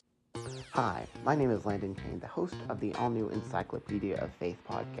Hi, my name is Landon Kane, the host of the all-new Encyclopedia of Faith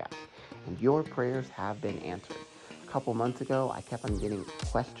podcast, and your prayers have been answered. A couple months ago, I kept on getting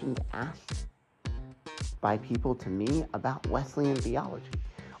questions asked by people to me about Wesleyan theology.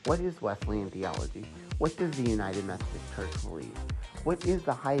 What is Wesleyan theology? What does the United Methodist Church believe? What is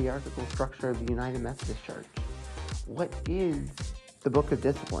the hierarchical structure of the United Methodist Church? What is the Book of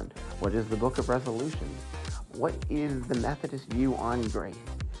Discipline? What is the Book of Resolutions? What is the Methodist view on grace?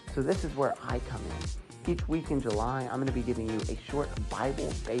 So this is where I come in. Each week in July, I'm going to be giving you a short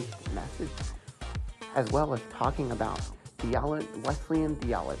Bible-based message, as well as talking about Wesleyan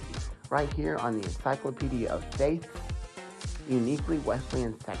theology, right here on the Encyclopedia of Faith, uniquely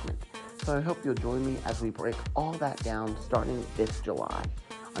Wesleyan segment. So I hope you'll join me as we break all that down starting this July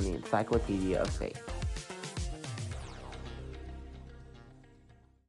on the Encyclopedia of Faith.